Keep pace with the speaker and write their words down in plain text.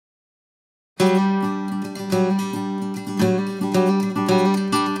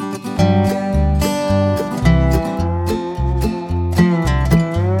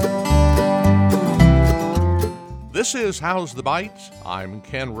This is How's the Bites? I'm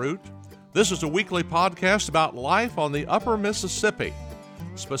Ken Root. This is a weekly podcast about life on the upper Mississippi,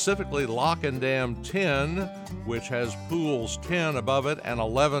 specifically Lock and Dam 10, which has pools 10 above it and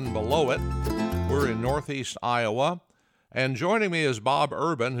 11 below it. We're in northeast Iowa. And joining me is Bob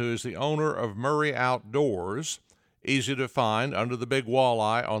Ur Boone, who is the owner of Murray Outdoors, easy to find under the big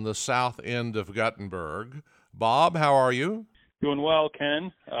walleye on the south end of Guttenberg. Bob, how are you? Doing well,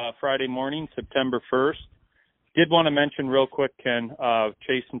 Ken. Friday morning, September 1st. Did want to mention real quick, Ken,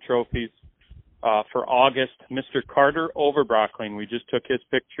 chasing trophies for August. Mr. Carter Overbrockling, we just took his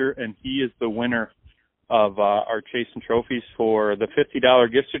picture, and he is the winner of our chasing trophies for the $50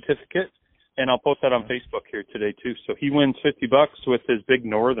 gift certificate. And I'll post that on Facebook here today, too. So he wins $50 with his big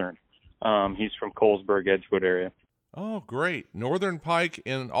northern. He's from Colesburg, Edgewood area. Oh, great. Northern pike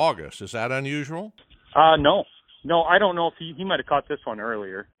in August. Is that unusual? No, I don't know if he might have caught this one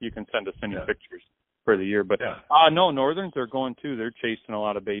earlier. You can send us any pictures for the year. But no, northerns are going too. They're chasing a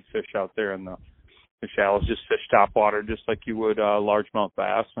lot of bait fish out there in the shallows, just fish top water, just like you would largemouth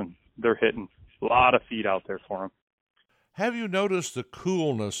bass, and they're hitting a lot of feed out there for them. Have you noticed the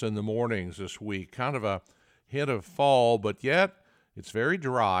coolness in the mornings this week? Kind of a hint of fall, but yet it's very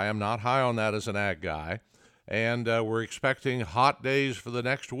dry. I'm not high on that as an ag guy. And we're expecting hot days for the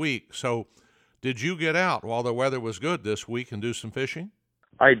next week. So did you get out while the weather was good this week and do some fishing?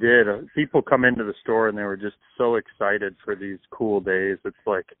 I did. People come into the store and they were just so excited for these cool days. It's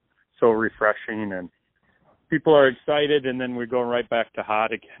like so refreshing, and people are excited, and then we're going right back to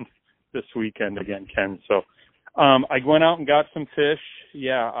hot again this weekend again, Ken. So I went out and got some fish.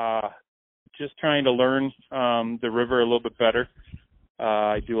 Just trying to learn the river a little bit better.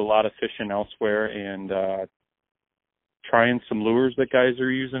 I do a lot of fishing elsewhere and trying some lures that guys are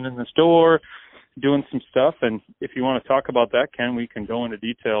using in the store, doing some stuff. And if you want to talk about that, Ken, we can go into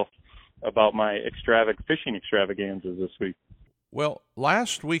detail about my fishing extravaganzas this week. Well,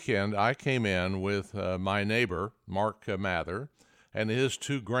 last weekend I came in with my neighbor, Mark Mather, and his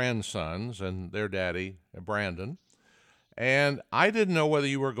two grandsons and their daddy, Brandon. And I didn't know whether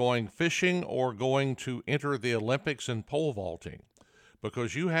you were going fishing or going to enter the Olympics in pole vaulting,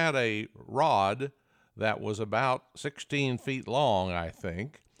 because you had a rod that was about 16 feet long, I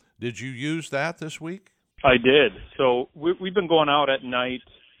think. Did you use that this week? I did. So we've been going out at night.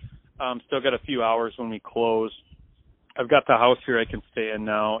 Still got a few hours when we close. I've got the house here I can stay in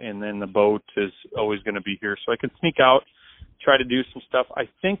now, and then the boat is always going to be here. So I can sneak out, try to do some stuff. I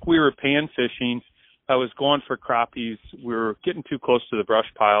think we were pan fishing. I was going for crappies. We were getting too close to the brush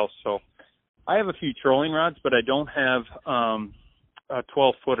pile. So I have a few trolling rods, but I don't have a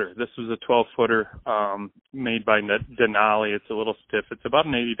 12-footer. This was a 12-footer made by Denali. It's a little stiff. It's about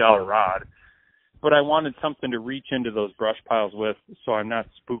an $80 rod. But I wanted something to reach into those brush piles with, so I'm not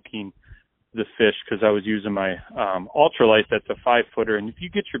spooking the fish, because I was using my ultralight that's a 5-footer. And if you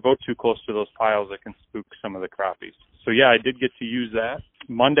get your boat too close to those piles, it can spook some of the crappies. So, I did get to use that.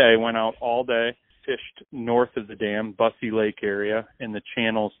 Monday, I went out all day, fished north of the dam, Bussy Lake area, and the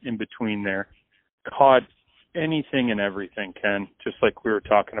channels in between there. Caught anything and everything, Ken, just like we were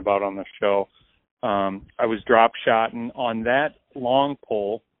talking about on the show. I was drop shotting on that long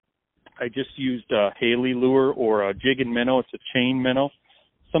pole. I just used a Haley lure or a jig and minnow. It's a chain minnow.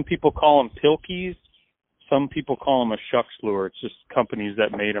 Some people call them pilkies. Some people call them a shucks lure. It's just companies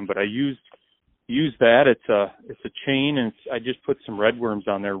that made them. But I used that. It's a chain, and I just put some redworms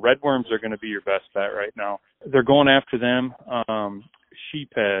on there. Redworms are going to be your best bet right now. They're going after them.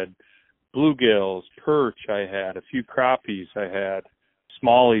 Sheephead, bluegills, perch I had, a few crappies I had.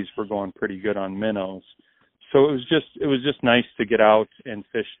 Smallies were going pretty good on minnows. So it was just nice to get out and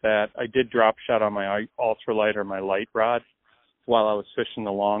fish that. I did drop shot on my ultralight or my light rod while I was fishing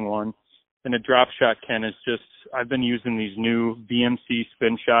the long one. And a drop shot, Ken, is just, I've been using these new VMC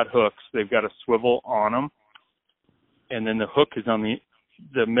spin shot hooks. They've got a swivel on them, and then the hook is on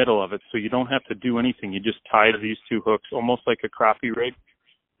the middle of it, so you don't have to do anything. You just tie to these two hooks, almost like a crappie rig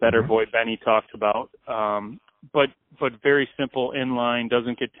that our boy Benny talked about. But very simple, inline,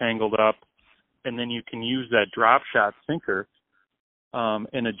 doesn't get tangled up, and then you can use that drop shot sinker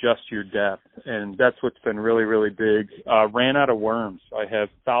and adjust your depth. And that's what's been really, really big. Ran out of worms. I have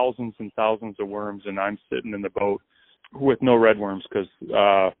thousands and thousands of worms, and I'm sitting in the boat with no red worms because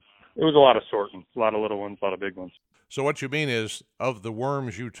it was a lot of sorting, a lot of little ones, a lot of big ones. So what you mean is, of the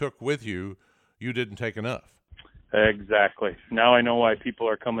worms you took with you, you didn't take enough. Exactly. Now I know why people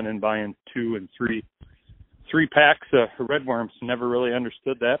are coming in buying 2 and 3 packs of red worms. Never really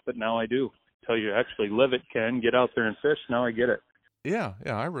understood that, but now I do. Tell you actually live it, Ken. Get out there and fish. Now I get it. Yeah,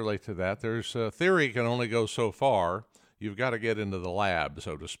 I relate to that. There's theory can only go so far. You've got to get into the lab,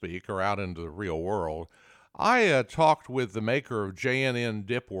 so to speak, or out into the real world. I talked with the maker of J&N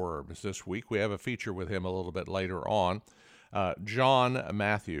dipworms this week. We have a feature with him a little bit later on. Jon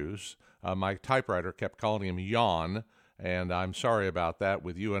Matthews. My typewriter kept calling him Jon, and I'm sorry about that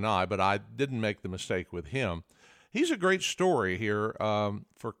with you and I, but I didn't make the mistake with him. He's a great story here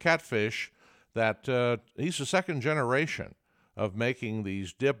for catfish that he's the second generation of making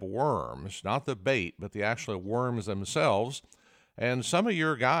these dip worms, not the bait, but the actual worms themselves. And some of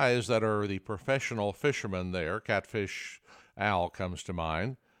your guys that are the professional fishermen there, Catfish Al comes to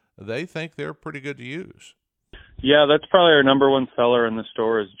mind, they think they're pretty good to use. Yeah, that's probably our number one seller in the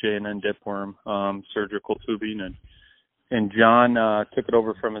store is J&N dipworm, surgical tubing. And John took it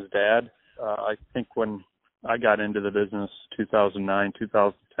over from his dad. I think when I got into the business 2009,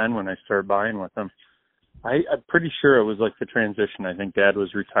 2010, when I started buying with him, I'm pretty sure it was like the transition. I think Dad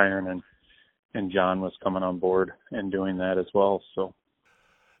was retiring and John was coming on board and doing that as well. So,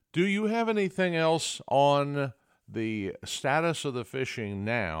 do you have anything else on the status of the fishing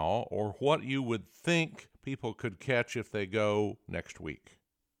now, or what you would think people could catch if they go next week?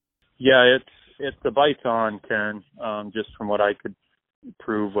 Yeah, it's the bite's on, Ken. Just from what I could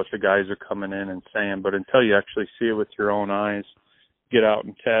prove, what the guys are coming in and saying, but until you actually see it with your own eyes, get out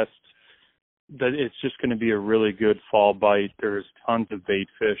and test, that it's just going to be a really good fall bite. There's tons of bait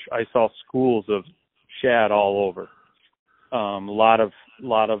fish. I saw schools of shad all over. A lot of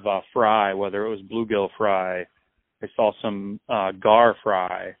fry, whether it was bluegill fry. I saw some gar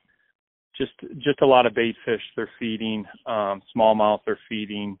fry. Just a lot of bait fish. They're feeding. Smallmouth are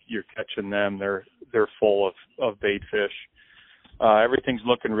feeding. You're catching them. They're full of bait fish. Everything's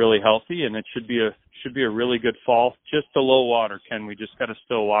looking really healthy, and it should be a really good fall. Just the low water, Ken. We just got to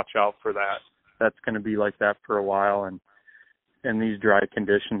still watch out for that. That's going to be like that for a while, and these dry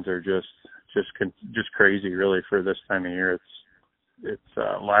conditions are just crazy, really, for this time of year. It's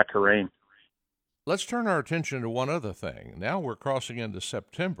lack of rain. Let's turn our attention to one other thing. Now we're crossing into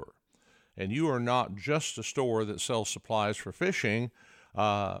September, and you are not just a store that sells supplies for fishing.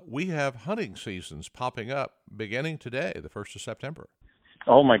 We have hunting seasons popping up beginning today, the 1st of September.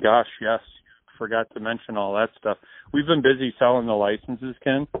 Oh, my gosh, yes. Forgot to mention all that stuff. We've been busy selling the licenses,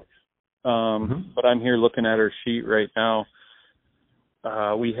 Ken. But I'm here looking at our sheet right now.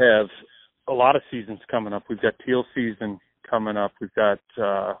 We have a lot of seasons coming up. We've got teal season coming up. We've got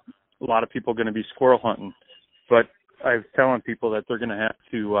a lot of people going to be squirrel hunting. But I was telling people that they're going to have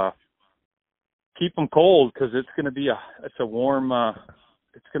to keep them cold because it's going to be a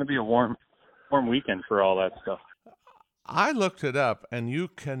warm weekend for all that stuff. I looked it up, and you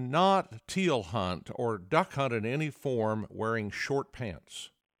cannot teal hunt or duck hunt in any form wearing short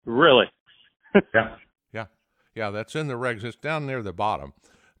pants. Really? Yeah, that's in the regs. It's down near the bottom,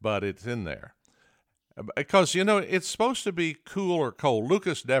 but it's in there. Because, it's supposed to be cool or cold.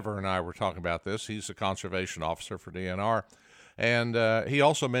 Lucas Dever and I were talking about this. He's the conservation officer for DNR. And he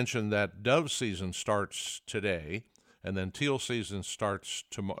also mentioned that dove season starts today, and then teal season starts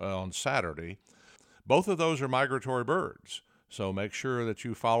on Saturday. Both of those are migratory birds, so make sure that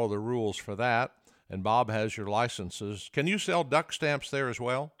you follow the rules for that. And Bob has your licenses. Can you sell duck stamps there as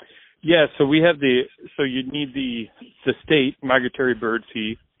well? Yeah, so we have you need the state migratory bird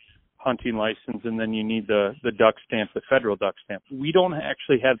fee hunting license, and then you need the duck stamp, the federal duck stamp. We don't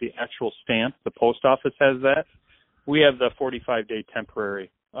actually have the actual stamp. The post office has that. We have the 45-day temporary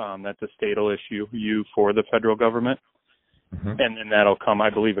that the state will issue you for the federal government. Mm-hmm. And then that'll come, I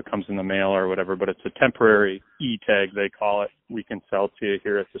believe it comes in the mail or whatever, but it's a temporary e-tag, they call it. We can sell to you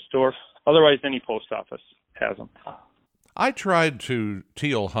here at the store. Otherwise, any post office has them. I tried to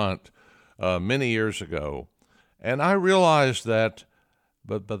teal hunt many years ago, and I realized that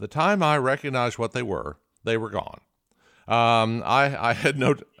but by the time I recognized what they were gone. I had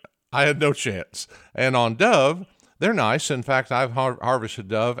no chance. And on dove, they're nice. In fact, I've harvested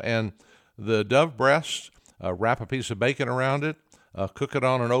dove, and the dove breast, wrap a piece of bacon around it, cook it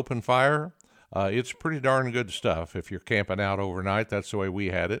on an open fire. It's pretty darn good stuff if you're camping out overnight. That's the way we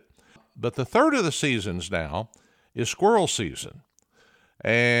had it. But the third of the seasons now is squirrel season.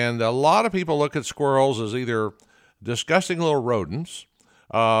 And a lot of people look at squirrels as either disgusting little rodents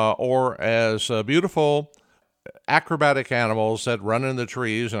or as beautiful acrobatic animals that run in the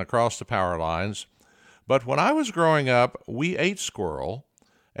trees and across the power lines. But when I was growing up, we ate squirrel,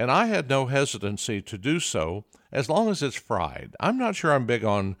 and I had no hesitancy to do so as long as it's fried. I'm not sure I'm big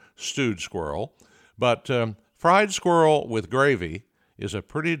on stewed squirrel, but fried squirrel with gravy is a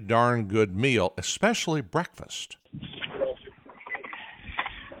pretty darn good meal, especially breakfast.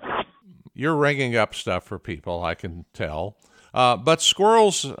 You're ringing up stuff for people, I can tell. But squirrel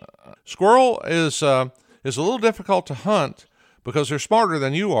is a little difficult to hunt because they're smarter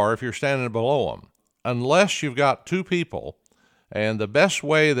than you are if you're standing below them. unless you've got two people. And the best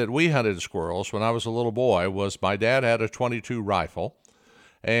way that we hunted squirrels when I was a little boy was my dad had a .22 rifle,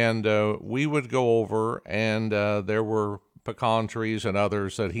 and we would go over, and there were pecan trees and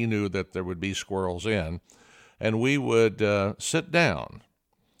others that he knew that there would be squirrels in, and we would sit down,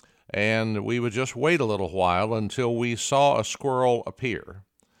 and we would just wait a little while until we saw a squirrel appear.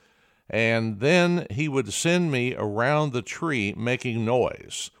 And then he would send me around the tree making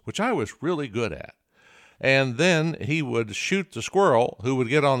noise, which I was really good at. And then he would shoot the squirrel, who would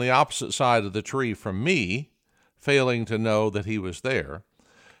get on the opposite side of the tree from me, failing to know that he was there.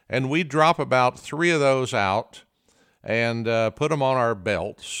 And we'd drop about 3 of those out and put them on our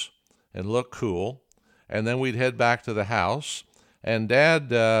belts and look cool. And then we'd head back to the house. And Dad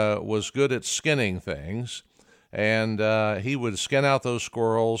was good at skinning things. And he would skin out those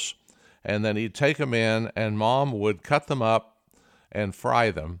squirrels, and then he'd take them in, and Mom would cut them up and fry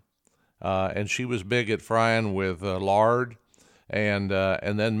them. And she was big at frying with lard and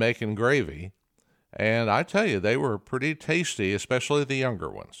then making gravy. And I tell you, they were pretty tasty, especially the younger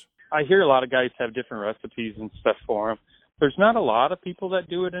ones. I hear a lot of guys have different recipes and stuff for them. There's not a lot of people that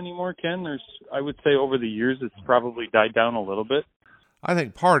do it anymore, Ken. I would say over the years it's probably died down a little bit. I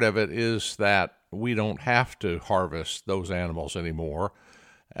think part of it is that we don't have to harvest those animals anymore.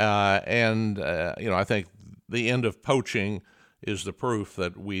 I think the end of poaching is the proof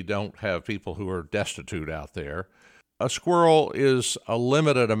that we don't have people who are destitute out there. A squirrel is a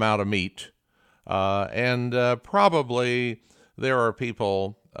limited amount of meat, and probably there are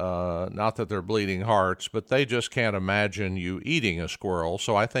people, not that they're bleeding hearts, but they just can't imagine you eating a squirrel,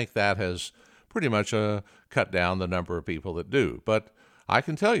 so I think that has pretty much cut down the number of people that do. But I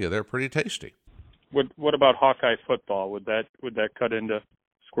can tell you, they're pretty tasty. What about Hawkeye football? Would that cut into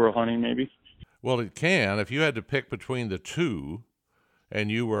squirrel hunting maybe? Well, it can. If you had to pick between the two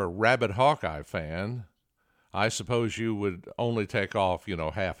and you were a rabid Hawkeye fan, I suppose you would only take off,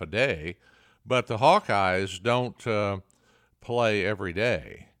 half a day. But the Hawkeyes don't play every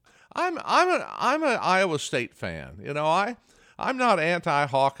day. I'm an Iowa State fan. I'm not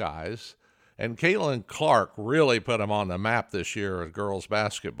anti-Hawkeyes, and Caitlin Clark really put them on the map this year at girls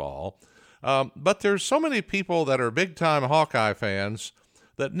basketball. But there's so many people that are big-time Hawkeye fans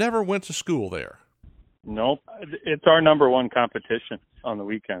that never went to school there. Nope. It's our number one competition on the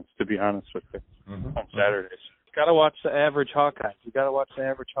weekends, to be honest with you, on Saturdays. Got to watch the average Hawkeye. You got to watch the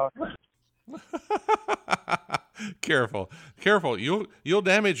average Hawkeye. Careful. You'll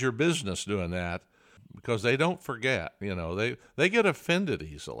damage your business doing that, because they don't forget. They get offended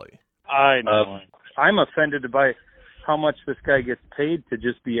easily. I know. I'm offended by how much this guy gets paid to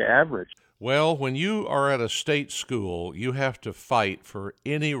just be average. Well, when you are at a state school, you have to fight for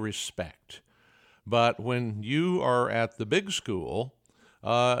any respect. But when you are at the big school,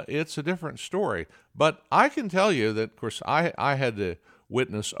 it's a different story. But I can tell you that, of course, I had to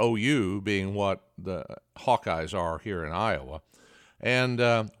witness OU being what the Hawkeyes are here in Iowa. And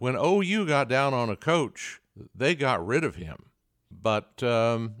when OU got down on a coach, they got rid of him. But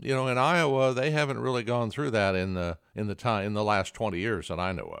in Iowa, they haven't really gone through that in the last 20 years that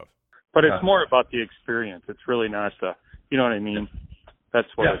I know of. But it's more about the experience. It's really not you know what I mean? That's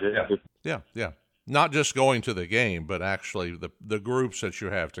what it is. Yeah. Not just going to the game, but actually the groups that you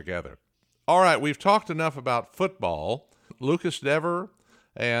have together. All right, we've talked enough about football. Lucas Dever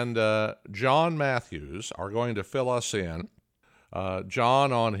and Jon Matthews are going to fill us in.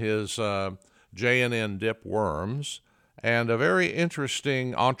 Jon on his J&N dip worms, and a very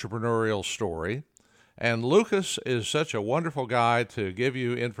interesting entrepreneurial story. And Lucas is such a wonderful guy to give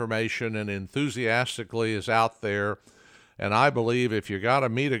you information, and enthusiastically is out there. And I believe if you got to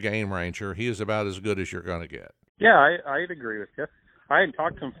meet a game ranger, he is about as good as you're going to get. Yeah, I'd agree with you. I hadn't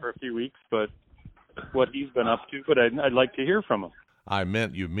talked to him for a few weeks, but what he's been up to, but I'd like to hear from him. I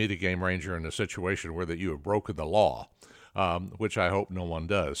meant you meet a game ranger in a situation where that you have broken the law, which I hope no one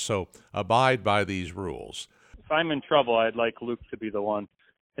does. So abide by these rules. If I'm in trouble, I'd like Luke to be the one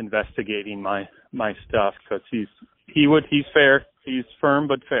investigating my stuff, because he's fair. He's firm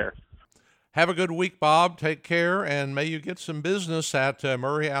but fair. Have a good week, Bob. Take care, and may you get some business at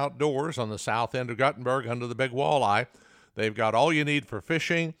Murray Outdoors on the south end of Guttenberg under the big walleye. They've got all you need for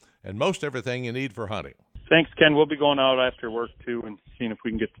fishing and most everything you need for hunting. Thanks, Ken. We'll be going out after work, too, and seeing if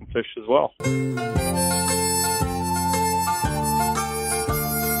we can get some fish as well.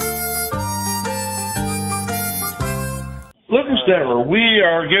 Lucas Dever, we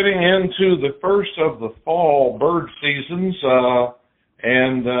are getting into the first of the fall bird seasons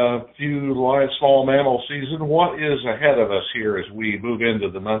and a few live small mammal season. What is ahead of us here as we move into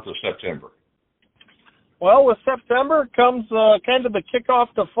the month of September? Well, with September comes kind of the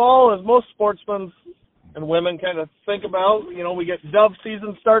kickoff to fall, as most sportsmen and women kind of think about. You know, we get dove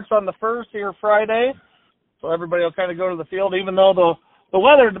season starts on the 1st here Friday, so everybody will kind of go to the field, even though the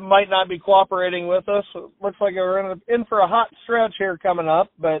weather might not be cooperating with us. It looks like we're in for a hot stretch here coming up,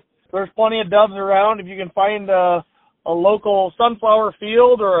 but there's plenty of doves around. If you can find a local sunflower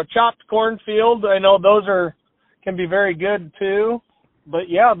field or a chopped corn field, I know those can be very good too. But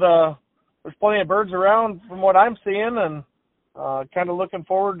yeah, there's plenty of birds around from what I'm seeing, and kind of looking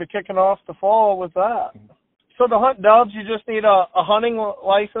forward to kicking off the fall with that. So to hunt doves, you just need a hunting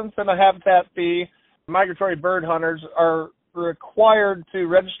license and a habitat fee. Migratory bird hunters are required to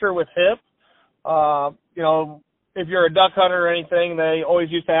register with HIP. You know, if you're a duck hunter or anything, they always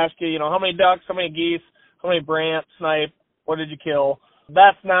used to ask you, you know, how many ducks, how many geese, how many brant, snipe, what did you kill?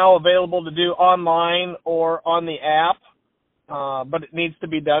 That's now available to do online or on the app. But it needs to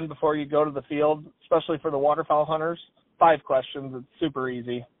be done before you go to the field, especially for the waterfowl hunters. 5 questions. It's super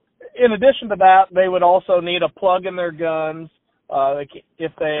easy. In addition to that, they would also need a plug in their guns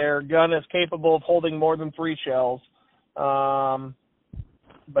if their gun is capable of holding more than 3 shells. But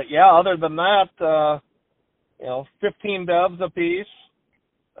yeah, other than that, 15 doves apiece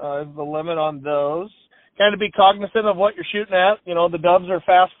is the limit on those. Kind of be cognizant of what you're shooting at. You know, the doves are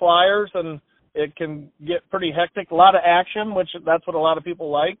fast flyers, and it can get pretty hectic. A lot of action, which that's what a lot of people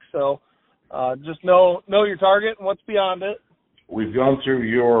like. So just know your target and what's beyond it. We've gone through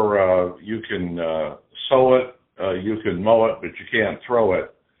your, you can sow it, you can mow it, but you can't throw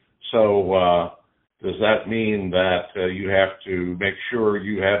it. So does that mean that you have to make sure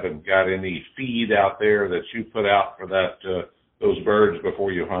you haven't got any feed out there that you put out for those birds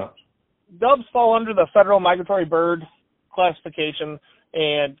before you hunt? Doves fall under the federal migratory bird classification,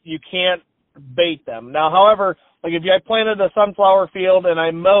 and you can't bait them. Now, however, like if I planted a sunflower field and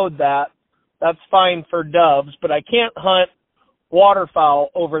I mowed that, that's fine for doves, but I can't hunt waterfowl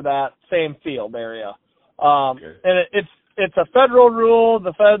over that same field area. Okay. And it's a federal rule.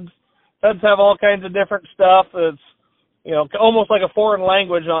 The feds have all kinds of different stuff. It's, you know, almost like a foreign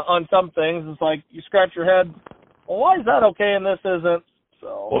language on some things. It's like you scratch your head, well, why is that okay and this isn't?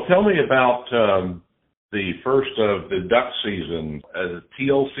 So. Well, tell me about the first of the duck season,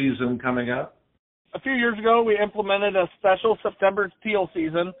 teal season coming up. A few years ago, we implemented a special September teal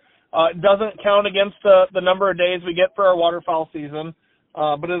season. It doesn't count against the number of days we get for our waterfowl season,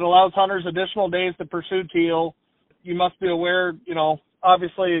 but it allows hunters additional days to pursue teal. You must be aware, you know,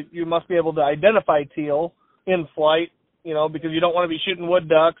 obviously you must be able to identify teal in flight, you know, because you don't want to be shooting wood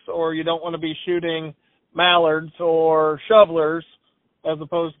ducks, or you don't want to be shooting mallards or shovelers as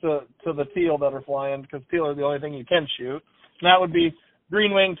opposed to the teal that are flying, because teal are the only thing you can shoot. And that would be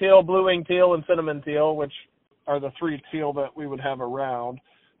green-winged teal, blue-winged teal, and cinnamon teal, which are the 3 teal that we would have around.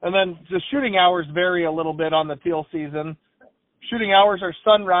 And then the shooting hours vary a little bit on the teal season. Shooting hours are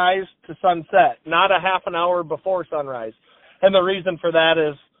sunrise to sunset, not a half an hour before sunrise. And the reason for that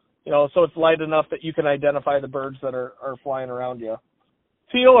is, you know, so it's light enough that you can identify the birds that are flying around you.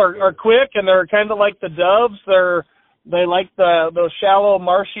 Teal are quick, and they're kind of like the doves. They like those shallow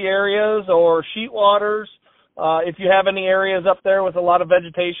marshy areas or sheet waters. If you have any areas up there with a lot of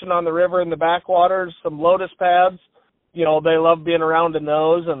vegetation on the river in the backwaters, some lotus pads, you know, they love being around in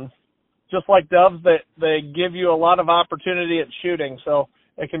those. And just like doves, they give you a lot of opportunity at shooting. So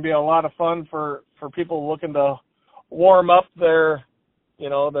it can be a lot of fun for people looking to warm up their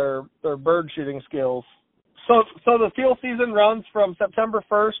bird shooting skills. So the teal season runs from September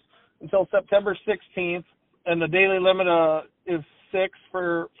 1st until September 16th. And the daily limit is 6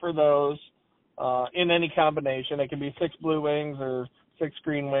 for those in any combination. It can be 6 blue wings or 6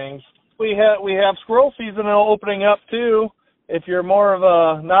 green wings. We have squirrel season opening up too. If you're more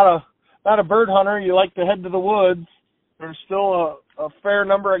of not a bird hunter, you like to head to the woods. There's still a fair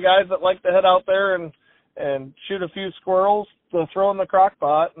number of guys that like to head out there and shoot a few squirrels to throw in the crock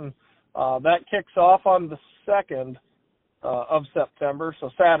pot, and that kicks off on the 2nd of September,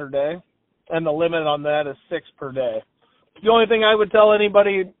 so Saturday. And the limit on that is 6 per day. The only thing I would tell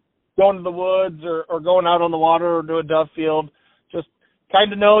anybody going to the woods or going out on the water or to a dove field, just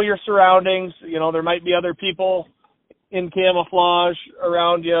kind of know your surroundings. You know, there might be other people in camouflage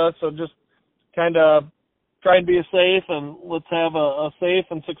around you, so just kind of try and be safe, and let's have a safe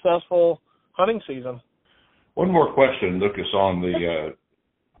and successful hunting season. One more question, Lucas, on the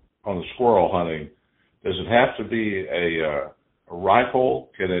squirrel hunting. Does it have to be a rifle?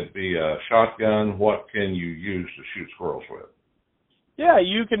 Can it be a shotgun? What can you use to shoot squirrels with? Yeah,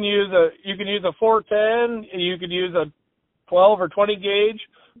 you can use a 410. You could use a 12 or 20 gauge.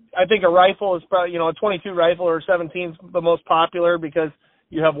 I think a rifle is probably, a 22 rifle or 17 is the most popular, because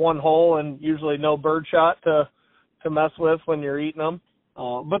you have one hole and usually no bird shot to mess with when you're eating them.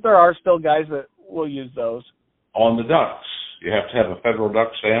 But there are still guys that will use those. On the ducks, you have to have a federal duck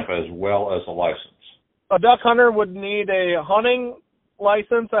stamp as well as a license. A duck hunter would need a hunting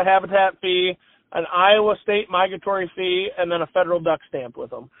license, a habitat fee, an Iowa state migratory fee, and then a federal duck stamp with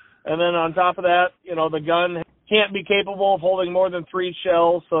them. And then on top of that, the gun can't be capable of holding more than 3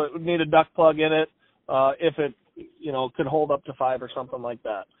 shells, so it would need a duck plug in it if it, could hold up to 5 or something like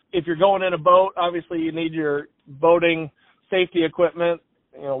that. If you're going in a boat, obviously you need your boating safety equipment,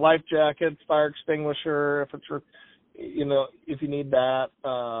 life jackets, fire extinguisher, if you need that,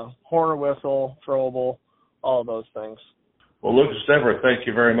 horn or whistle, throwable, all of those things. Well, Lucas Deborah, thank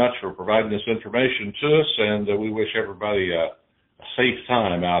you very much for providing this information to us, and we wish everybody a safe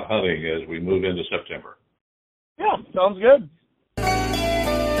time out hunting as we move into September. Yeah, sounds good.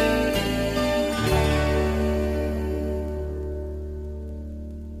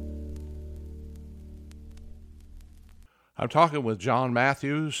 I'm talking with Jon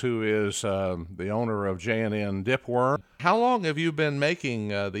Matthews, who is the owner of J&N Dipworm. How long have you been making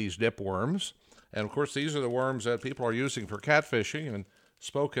these dipworms? And, of course, these are the worms that people are using for catfishing and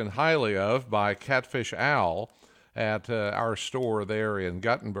spoken highly of by Catfish Al at our store there in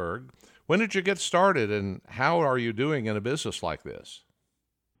Guttenberg. When did you get started, and how are you doing in a business like this?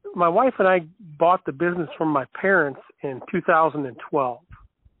 My wife and I bought the business from my parents in 2012.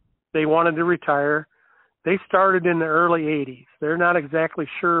 They wanted to retire. They started in the early 80s. They're not exactly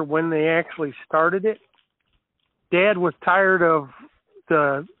sure when they actually started it. Dad was tired of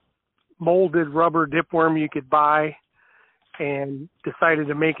the molded rubber dipworm you could buy and decided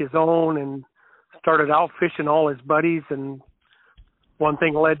to make his own and started out fishing all his buddies, and one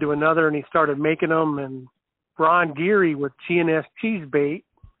thing led to another, and he started making them. And Ron Geary with G&S Cheese Bait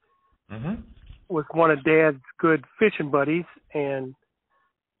was one of Dad's good fishing buddies, and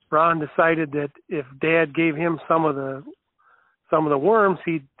Ron decided that if Dad gave him some of the worms,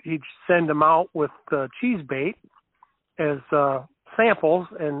 he'd send them out with cheese bait as samples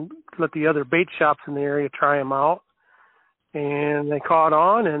and let the other bait shops in the area try them out. And they caught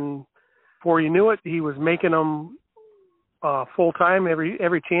on, and before you knew it, he was making them full time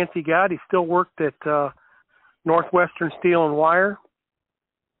every chance he got. He still worked at Northwestern Steel and Wire,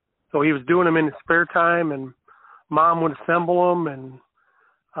 so he was doing them in his spare time, and Mom would assemble them. And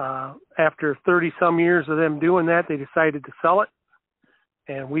after 30-some years of them doing that, they decided to sell it,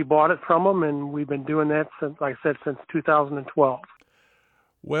 and we bought it from them, and we've been doing that since, like I said, since 2012.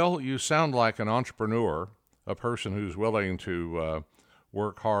 Well, you sound like an entrepreneur, a person who's willing to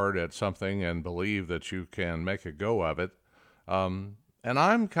work hard at something and believe that you can make a go of it. And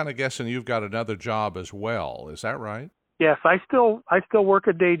I'm kind of guessing you've got another job as well. Is that right? Yes, I still work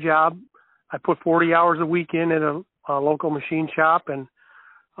a day job. I put 40 hours a week in at a local machine shop, and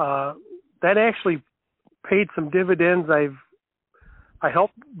that actually paid some dividends. I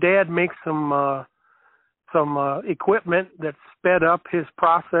helped Dad make some equipment that sped up his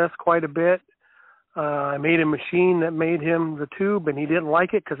process quite a bit. I made a machine that made him the tube, and he didn't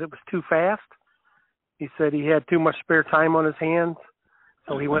like it because it was too fast. He said he had too much spare time on his hands,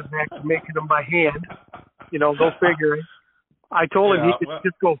 so he went back to making them by hand. Go figure. I told him he could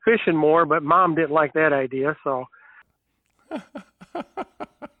just go fishing more, but Mom didn't like that idea, so.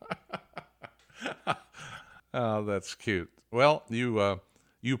 Oh, that's cute. Well,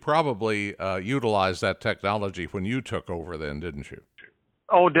 you probably utilized that technology when you took over then, didn't you?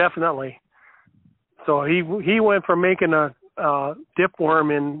 Oh, definitely. So he went from making a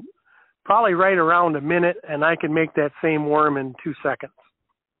dipworm in probably right around a minute, and I can make that same worm in 2 seconds,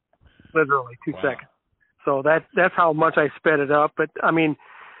 literally 2 seconds. So that's how much I sped it up. But I mean,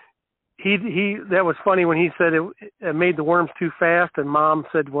 he that was funny when he said it made the worms too fast, and Mom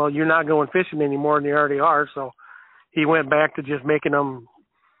said, "Well, you're not going fishing anymore, and you already are." So he went back to just making them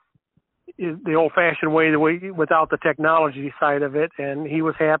the old-fashioned way, without the technology side of it, and he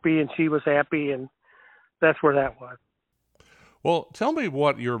was happy, and she was happy, and that's where that was. Well, tell me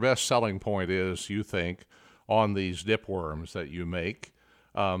what your best selling point is, you think, on these dipworms that you make.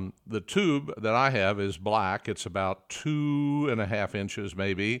 The tube that I have is black. It's about 2.5 inches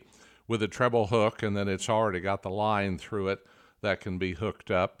maybe, with a treble hook, and then it's already got the line through it that can be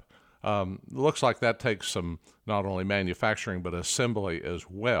hooked up. Looks like that takes some not only manufacturing but assembly as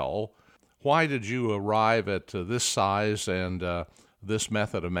well. Why did you arrive at this size and this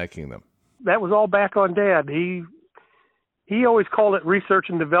method of making them? That was all back on Dad. He always called it research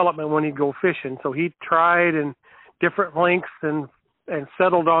and development when he'd go fishing. So he tried in different lengths and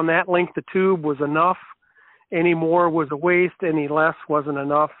settled on that length. The tube was enough. Any more was a waste. Any less wasn't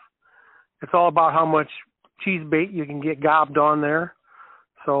enough. It's all about how much cheese bait you can get gobbed on there.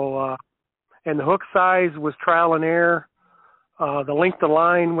 So, and the hook size was trial and error. The length of the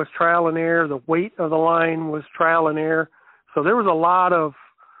line was trial and error. The weight of the line was trial and error. So there was a lot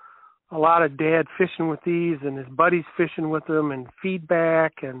of dad fishing with these and his buddies fishing with them and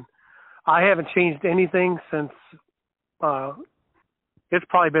feedback. And I haven't changed anything since, it's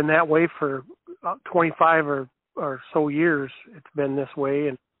probably been that way for 25 or so years. It's been this way,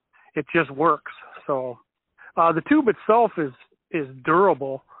 and it just works. So the tube itself is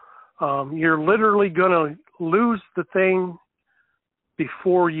durable. You're literally going to lose the thing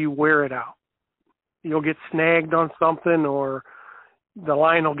before you wear it out. You'll get snagged on something, or the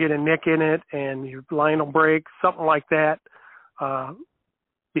line will get a nick in it and your line will break, something like that,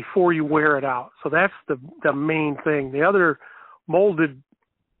 before you wear it out. So that's the main thing. The other molded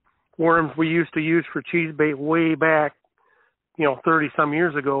worms we used to use for cheese bait way back, 30 some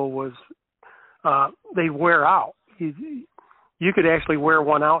years ago was, they wear out. You could actually wear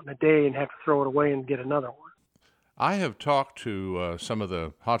one out in a day and have to throw it away and get another one. I have talked to some of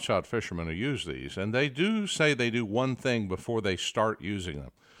the hotshot fishermen who use these, and they do say they do one thing before they start using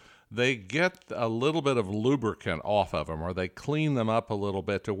them. They get a little bit of lubricant off of them, or they clean them up a little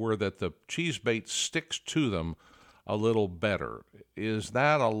bit to where that the cheese bait sticks to them a little better. Is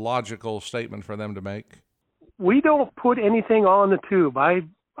that a logical statement for them to make? We don't put anything on the tube.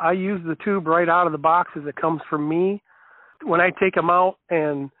 I use the tube right out of the box as it comes from me. When I take them out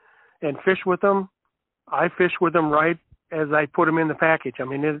and fish with them, I fish with them right as I put them in the package. I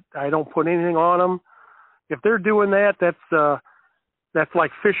mean, I don't put anything on them. If they're doing that, that's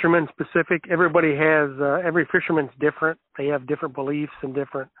like fisherman specific. Everybody has, every fisherman's different. They have different beliefs and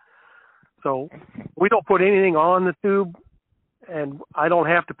different. So we don't put anything on the tube, and I don't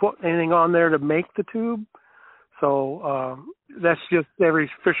have to put anything on there to make the tube. So that's just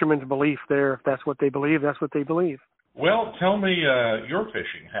every fisherman's belief there. If that's what they believe, that's what they believe. Well, tell me your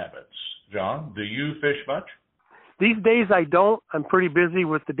fishing habits, John. Do you fish much? These days I don't. I'm pretty busy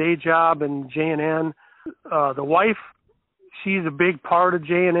with the day job and J&N. The wife, she's a big part of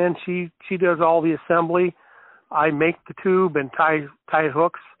J&N. She does all the assembly. I make the tube and tie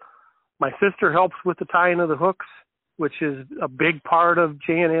hooks. My sister helps with the tying of the hooks, which is a big part of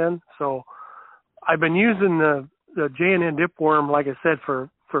J&N. So I've been using the J&N dipworm, like I said, for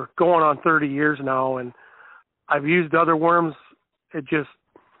going on 30 years now, and I've used other worms.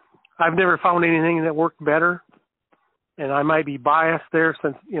 I've never found anything that worked better, and I might be biased there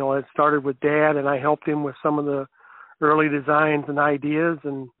since, it started with Dad, and I helped him with some of the early designs and ideas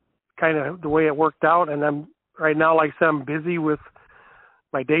and kind of the way it worked out. And I'm right now, like I said, I'm busy with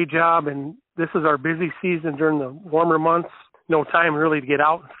my day job, and this is our busy season during the warmer months. No time really to get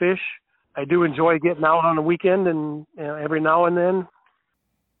out and fish. I do enjoy getting out on the weekend and every now and then.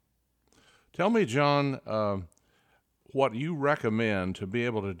 Tell me, John, what you recommend to be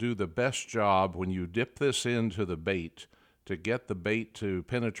able to do the best job when you dip this into the bait to get the bait to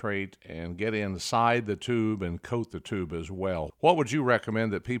penetrate and get inside the tube and coat the tube as well. What would you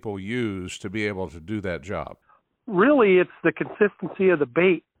recommend that people use to be able to do that job? Really, it's the consistency of the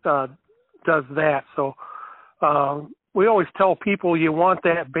bait does that. So we always tell people you want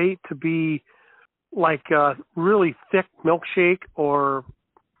that bait to be like really thick milkshake or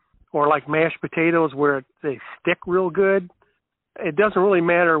like mashed potatoes where they stick real good. It doesn't really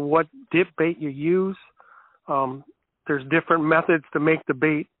matter what dip bait you use. There's different methods to make the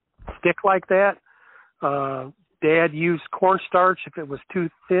bait stick like that. Dad used cornstarch if it was too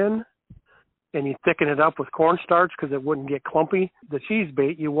thin, and you thicken it up with cornstarch because it wouldn't get clumpy. The cheese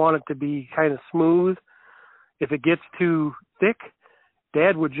bait, you want it to be kind of smooth. If it gets too thick,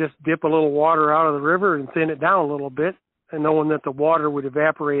 Dad would just dip a little water out of the river and thin it down a little bit, and knowing that the water would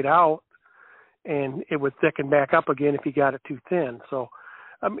evaporate out and it would thicken back up again if you got it too thin. So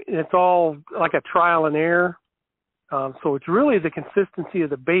it's all like a trial and error. So it's really the consistency of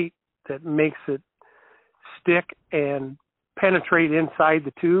the bait that makes it stick and penetrate inside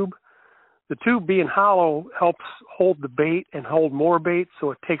the tube. The tube being hollow helps hold the bait and hold more bait,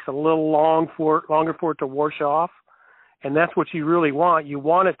 so it takes a little longer for it to wash off. And that's what you really want. You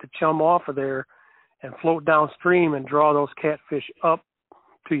want it to chum off of there and float downstream and draw those catfish up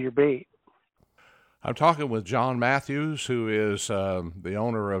to your bait. I'm talking with Jon Matthews, who is the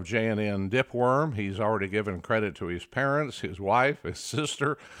owner of J&N Dipworm. He's already given credit to his parents, his wife, his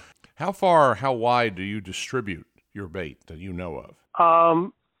sister. How far, how wide do you distribute your bait that you know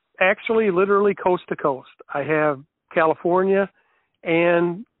of? Actually, literally coast to coast. I have California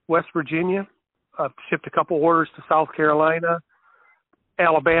and West Virginia. I've shipped a couple orders to South Carolina,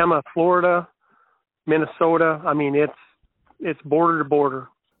 Alabama, Florida, Minnesota. I mean, it's border to border.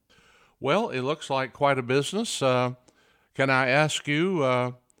 Well, it looks like quite a business. Can I ask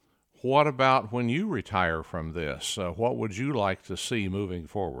you, what about when you retire from this? What would you like to see moving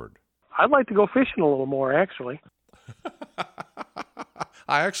forward? I'd like to go fishing a little more, actually.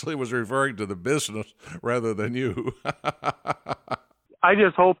 I actually was referring to the business rather than you. I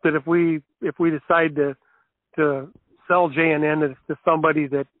just hope that if we decide to sell J&N to somebody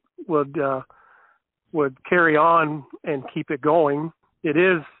that would carry on and keep it going. It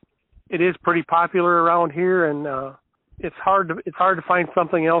is pretty popular around here, and it's hard to find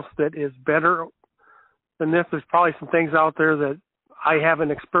something else that is better than this. There's probably some things out there that I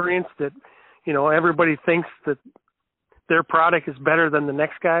haven't experienced that, everybody thinks that their product is better than the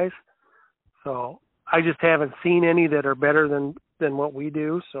next guy's. So I just haven't seen any that are better than what we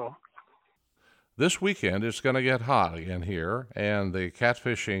do. So this weekend it's going to get hot again here, and the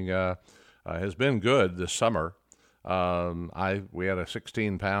catfishing has been good this summer. We had a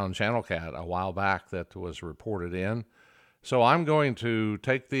 16-pound channel cat a while back that was reported in. So I'm going to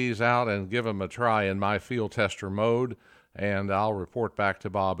take these out and give them a try in my field tester mode, and I'll report back to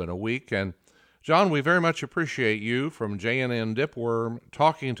Bob in a week. And Jon, we very much appreciate you from J&N Dipworm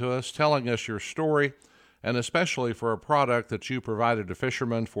talking to us, telling us your story, and especially for a product that you provided to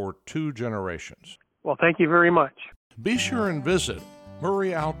fishermen for 2 generations. Well, thank you very much. Be sure and visit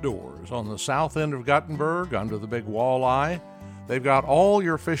Murray Outdoors on the south end of Guttenberg under the big walleye. They've got all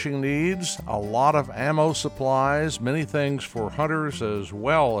your fishing needs, a lot of ammo supplies, many things for hunters as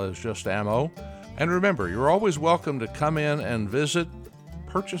well as just ammo. And remember, you're always welcome to come in and visit.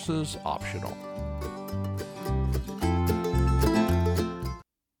 Purchases optional.